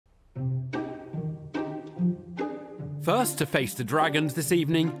First to face the dragons this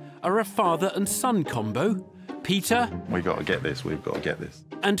evening are a father and son combo, Peter... We've got to get this, we've got to get this.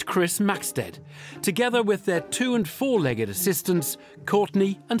 ...and Chris Maxted, together with their 2- and 4-legged assistants,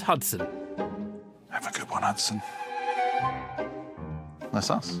 Courtney and Hudson. Have a good one, Hudson.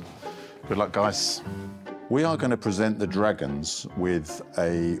 That's us. Good luck, guys. We are going to present the dragons with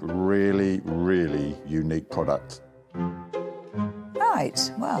a really, really unique product.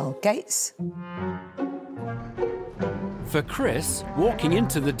 Right, well, gates. For Chris, walking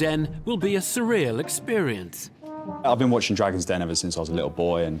into the den will be a surreal experience. I've been watching Dragon's Den ever since I was a little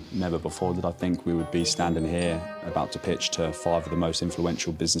boy, and never before did I think we would be standing here about to pitch to 5 of the most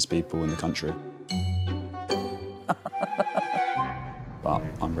influential business people in the country. But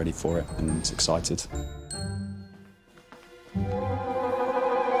I'm ready for it and excited.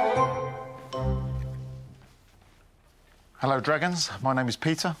 Hello, dragons. My name is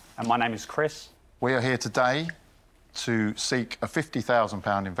Peter. And my name is Chris. We are here today to seek a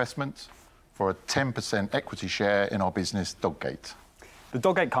 £50,000 investment for a 10% equity share in our business, Doggate. The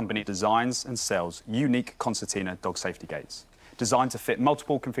Doggate company designs and sells unique concertina dog safety gates, designed to fit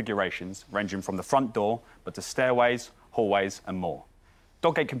multiple configurations, ranging from the front door, but to stairways, hallways and more.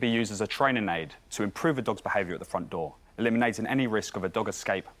 Doggate can be used as a training aid to improve a dog's behaviour at the front door, eliminating any risk of a dog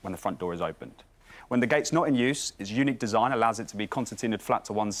escape when the front door is opened. When the gate's not in use, its unique design allows it to be concertinaed flat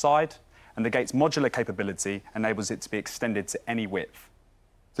to one side, and the gate's modular capability enables it to be extended to any width.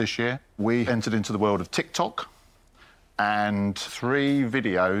 This year, we entered into the world of TikTok, and 3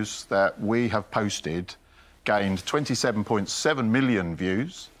 videos that we have posted gained 27.7 million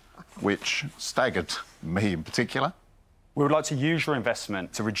views, which staggered me in particular. We would like to use your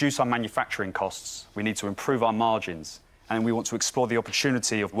investment to reduce our manufacturing costs. We need to improve our margins, and we want to explore the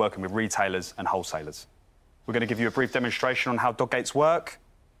opportunity of working with retailers and wholesalers. We're going to give you a brief demonstration on how dog gates work.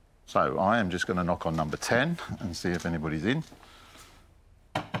 So I am just going to knock on number 10 and see if anybody's in.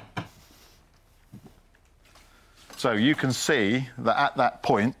 So you can see that at that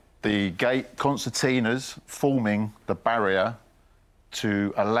point, the gate concertinas forming the barrier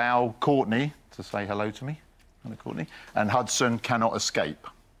to allow Courtney to say hello to me. Hello, Courtney. And Hudson cannot escape.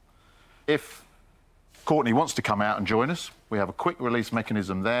 If Courtney wants to come out and join us, we have a quick release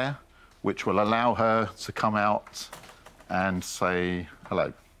mechanism there, which will allow her to come out and say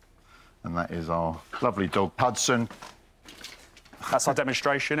hello. And that is our lovely dog, Hudson. That's our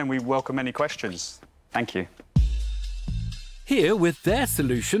demonstration, and we welcome any questions. Thank you. Here, with their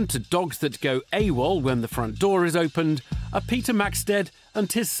solution to dogs that go AWOL when the front door is opened, are Peter Maxted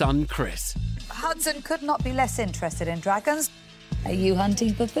and his son, Chris. Hudson could not be less interested in dragons. Are you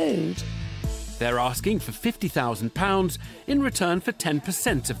hunting for food? They're asking for £50,000 in return for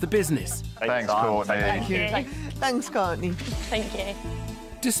 10% of the business. Thanks, Courtney. Thank you. Thanks, Courtney. Thank you.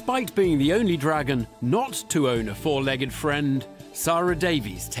 Despite being the only dragon not to own a 4-legged friend, Sarah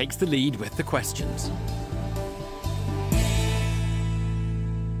Davies takes the lead with the questions.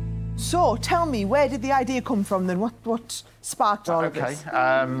 So, tell me, where did the idea come from then? What sparked all of this?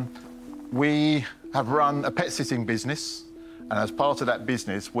 We have run a pet sitting business, and as part of that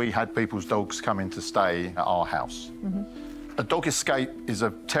business, we had people's dogs coming to stay at our house. A dog escape is a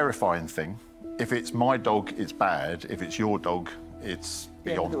terrifying thing. If it's my dog, it's bad. If it's your dog, it's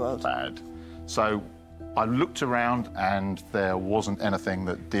beyond bad. So I looked around and there wasn't anything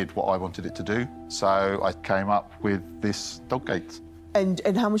that did what I wanted it to do. So I came up with this dog gate. And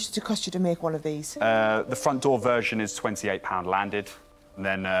how much does it cost you to make one of these? The front door version is £28 landed, and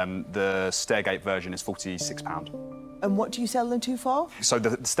then the stairgate version is £46. And what do you sell them to for? So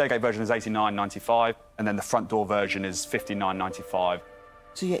the stairgate version is £89.95, and then the front door version is £59.95.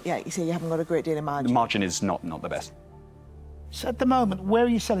 So yeah, you say you haven't got a great deal of margin. The margin is not the best. So at the moment, where are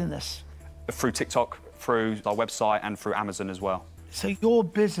you selling this? Through TikTok, through our website, and through Amazon as well. So your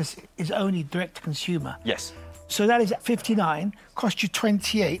business is only direct to consumer? Yes. So that is at 59, cost you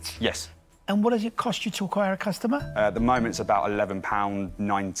 28? Yes. And what does it cost you to acquire a customer? At the moment, it's about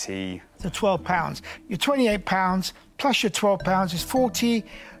 £11.90. So £12. Your £28 plus your £12 is 40.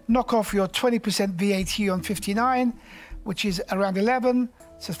 Knock off your 20% VAT on 59, which is around 11.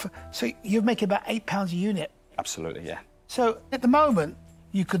 So you're making about £8 a unit. Absolutely, yeah. So at the moment,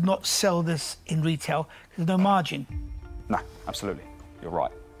 you could not sell this in retail. There's no margin. No, absolutely. You're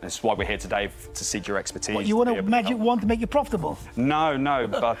right. That's why we're here today, to seek your expertise. What, you want a magic wand to make it profitable? No,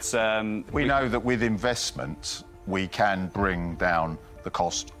 but... we know that with investment, we can bring down the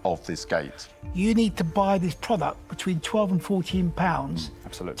cost of this gate. You need to buy this product between £12 and £14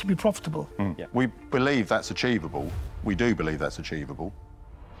 absolutely. To be profitable. Yeah. We believe that's achievable. We do believe that's achievable.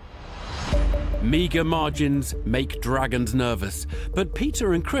 Meager margins make dragons nervous, but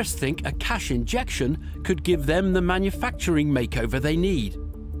Peter and Chris think a cash injection could give them the manufacturing makeover they need.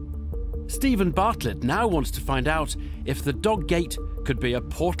 Stephen Bartlett now wants to find out if the dog gate could be a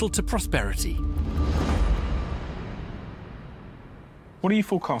portal to prosperity. What are you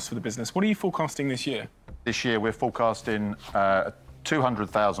forecast for the business? What are you forecasting this year? This year we're forecasting a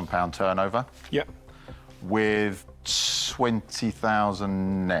 £200,000 turnover. Yep. With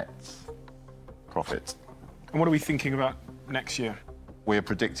 20,000 net profit. And what are we thinking about next year? We're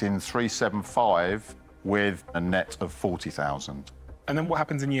predicting 375 with a net of 40,000. And then what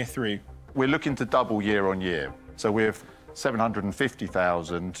happens in year 3? We're looking to double year on year. So we're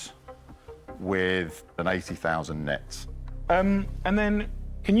 750,000 with an 80,000 net. And then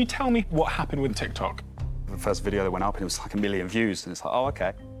can you tell me what happened with TikTok? The first video that went up and it was like 1 million views, and it's like, oh,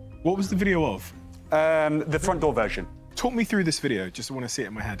 okay. What was the video of? The front door version. Talk me through this video, just want to see it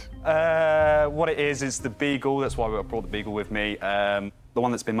in my head. What it is the Beagle. That's why I brought the Beagle with me. The one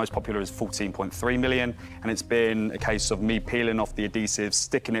that's been most popular is 14.3 million, and it's been a case of me peeling off the adhesive,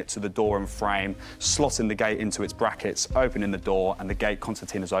 sticking it to the door and frame, slotting the gate into its brackets, opening the door, and the gate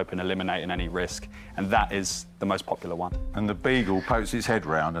concertina's open, eliminating any risk. And that is the most popular one. And the Beagle pokes its head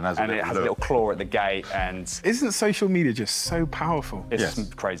round and has a little a little claw at the gate, and Isn't social media just so powerful? it's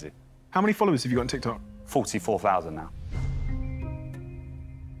Yes. crazy. How many followers have you got on TikTok? 44,000 now.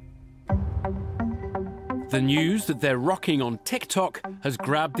 The news that they're rocking on TikTok has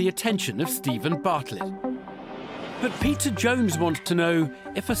grabbed the attention of Stephen Bartlett. But Peter Jones wants to know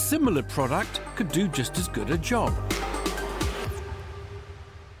if a similar product could do just as good a job.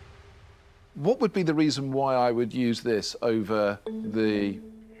 What would be the reason why I would use this over the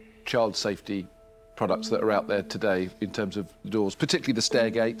child safety products that are out there today in terms of doors, particularly the stair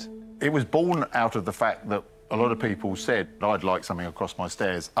gate? It was born out of the fact that a lot of people said, I'd like something across my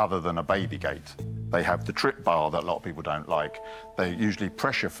stairs other than a baby gate. They have the trip bar that a lot of people don't like. They're usually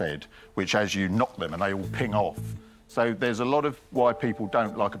pressure fed, which as you knock them and they all ping off. So there's a lot of why people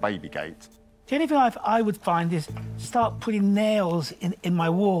don't like a baby gate. The only thing I would find is start putting nails in my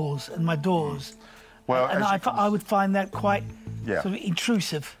walls and my doors. Well, and I would find that quite Yeah. sort of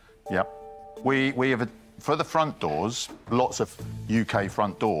intrusive. Yep. We have, for the front doors, lots of UK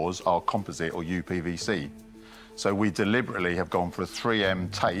front doors are composite or UPVC. So we deliberately have gone for a 3M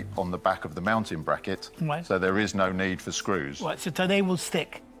tape on the back of the mounting bracket, Right. so there is no need for screws. Right, so they will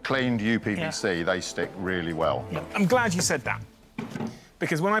stick. Cleaned UPVC, they stick really well. I'm glad you said that.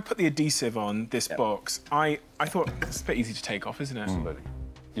 Because when I put the adhesive on this box, I thought it's a bit easy to take off, isn't it? Absolutely.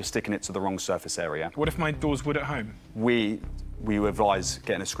 You're sticking it to the wrong surface area. What if my door's wood at home? We advise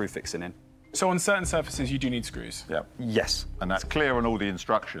getting a screw fixing in. So on certain surfaces, you do need screws? Yep. Yes. And that's clear on all the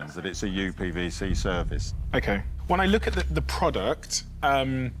instructions that it's a UPVC service. OK. When I look at the product, I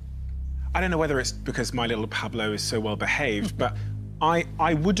don't know whether it's because my little Pablo is so well behaved, but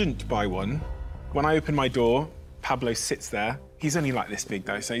I wouldn't buy one. When I open my door, Pablo sits there. He's only like this big,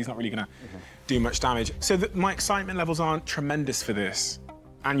 though, so he's not really going to do much damage. So my excitement levels aren't tremendous for this.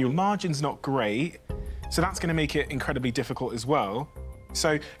 Annual margin's not great, so that's going to make it incredibly difficult as well.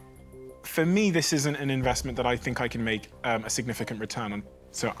 So for me, this isn't an investment that I think I can make a significant return on.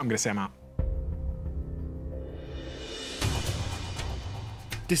 So I'm going to say I'm out.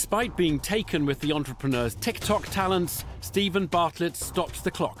 Despite being taken with the entrepreneur's TikTok talents, Stephen Bartlett stops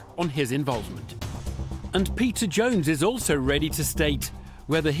the clock on his involvement. And Peter Jones is also ready to state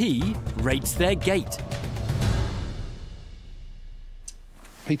whether he rates their gate.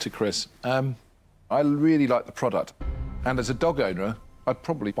 Peter, Chris, I really like the product. And as a dog owner, I'd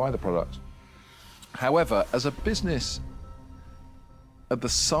probably buy the product. However, as a business of the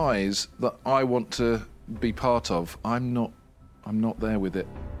size that I want to be part of, I'm not there with it.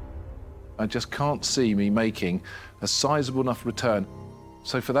 I just can't see me making a sizable enough return.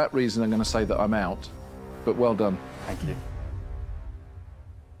 So for that reason, I'm going to say that I'm out. But well done. Thank you.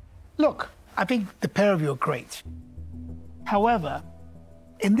 Look, I think the pair of you are great. However,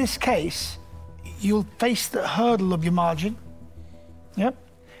 in this case, you'll face the hurdle of your margin. Yep.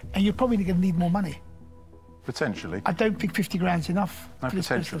 And you're probably going to need more money. Potentially. I don't think 50 grand's enough. No, for this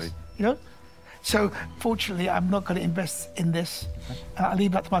potentially. business, you know? So, fortunately, I'm not going to invest in this. I'll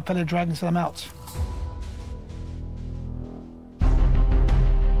leave that to my fellow dragons and I'm out.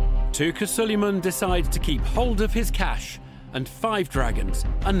 Tuka Suleiman decides to keep hold of his cash, and 5 dragons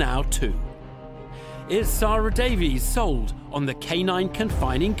are now 2. Is Sarah Davies sold on the canine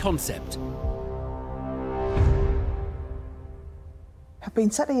confining concept? I've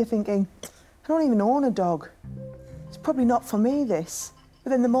been sat here thinking, I don't even own a dog. It's probably not for me, this. But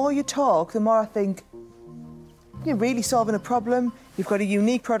then the more you talk, the more I think, you're really solving a problem. You've got a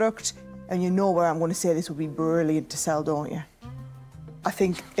unique product. And you know where I'm going to say this would be brilliant to sell, don't you? I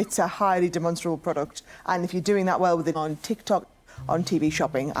think it's a highly demonstrable product, and if you're doing that well with it on TikTok, on TV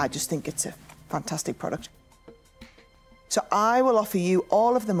shopping, I just think it's a fantastic product. So I will offer you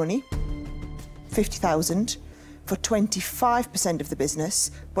all of the money, 50,000, for 25% of the business,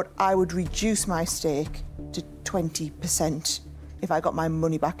 but I would reduce my stake to 20% if I got my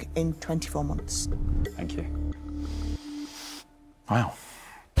money back in 24 months. Thank you. Wow.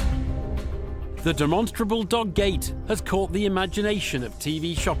 The demonstrable dog gate has caught the imagination of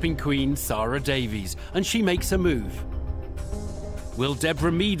TV shopping queen Sarah Davies, and she makes a move. Will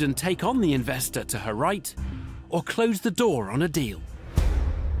Deborah Meaden take on the investor to her right, or close the door on a deal?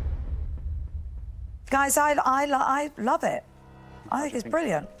 Guys, I love it. I think it's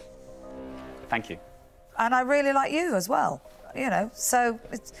brilliant. Thank you. And I really like you as well, you know. So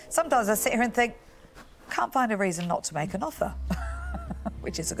sometimes I sit here and think, can't find a reason not to make an offer,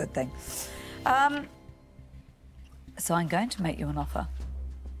 which is a good thing. So I'm going to make you an offer.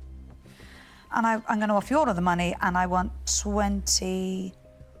 And I'm going to offer you all of the money, and I want 20%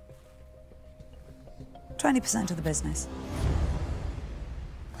 of the business.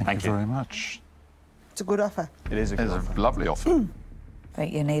 Thank you very much. It's a good offer. It is a good It's offer. a lovely offer.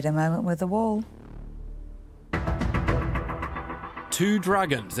 Think you need a moment with the wall. Two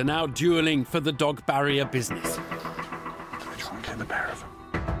dragons are now duelling for the dog barrier business. We try and get the pair of them.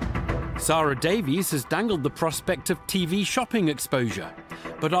 Sarah Davies has dangled the prospect of TV shopping exposure,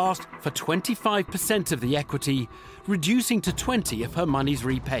 but asked for 25% of the equity, reducing to 20% if her money's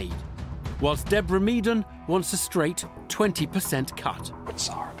repaid, whilst Deborah Meaden wants a straight 20% cut. Would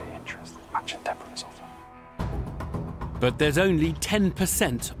Sarah be interested in matching Deborah's offer? But there's only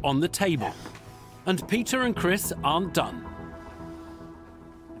 10% on the table, and Peter and Chris aren't done.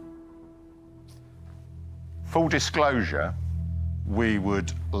 Full disclosure, we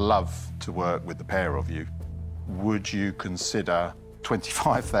would love to work with the pair of you. Would you consider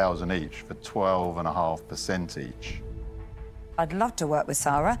 25,000 each for 12.5% each? I'd love to work with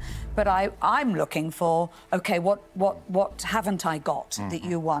Sarah, but I'm looking for, OK, what haven't I got that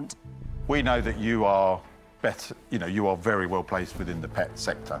you want? We know that you are better, you know, you are very well placed within the pet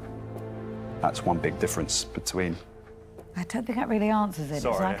sector. That's one big difference between... I don't think that really answers it.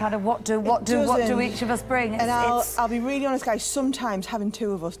 Sorry. It's like kind of what do each of us bring? And I'll be really honest, guys. Sometimes having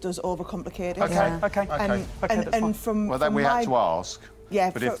two of us does overcomplicate it. Okay, Yeah. Okay. And, that's fine. and from Well, then from we my, had to ask. Yeah,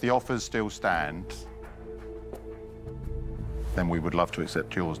 But if the offers still stand, then we would love to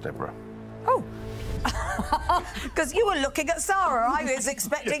accept yours, Deborah. Oh, because you were looking at Sarah. I was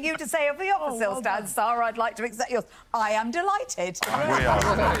expecting you to say if the offer still stands, Sarah, I'd like to accept yours. I am delighted. We are.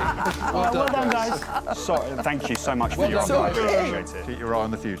 Well done, guys. Sorry, thank you so much for your done. advice. I appreciate it. Keep your eye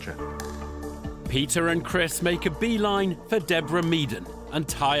on the future. Peter and Chris make a beeline for Deborah Meaden and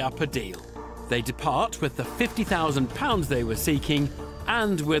tie up a deal. They depart with the £50,000 they were seeking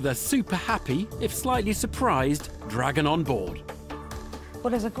and with a super happy, if slightly surprised, dragon on board.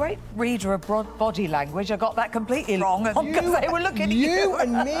 Well, as a great reader of body language, I got that completely wrong because they were looking at you. You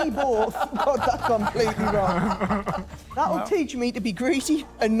and me both got that completely wrong. That'll teach me to be greedy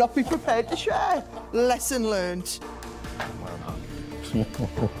and not be prepared to share. Lesson learned.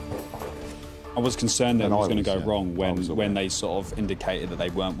 I was concerned that it was going to go yeah. wrong I was when they sort of indicated that they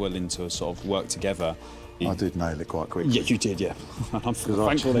weren't willing to sort of work together. I did nail it quite quickly. Yeah, you did, yeah. I'm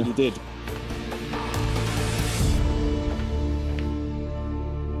thankful that you did.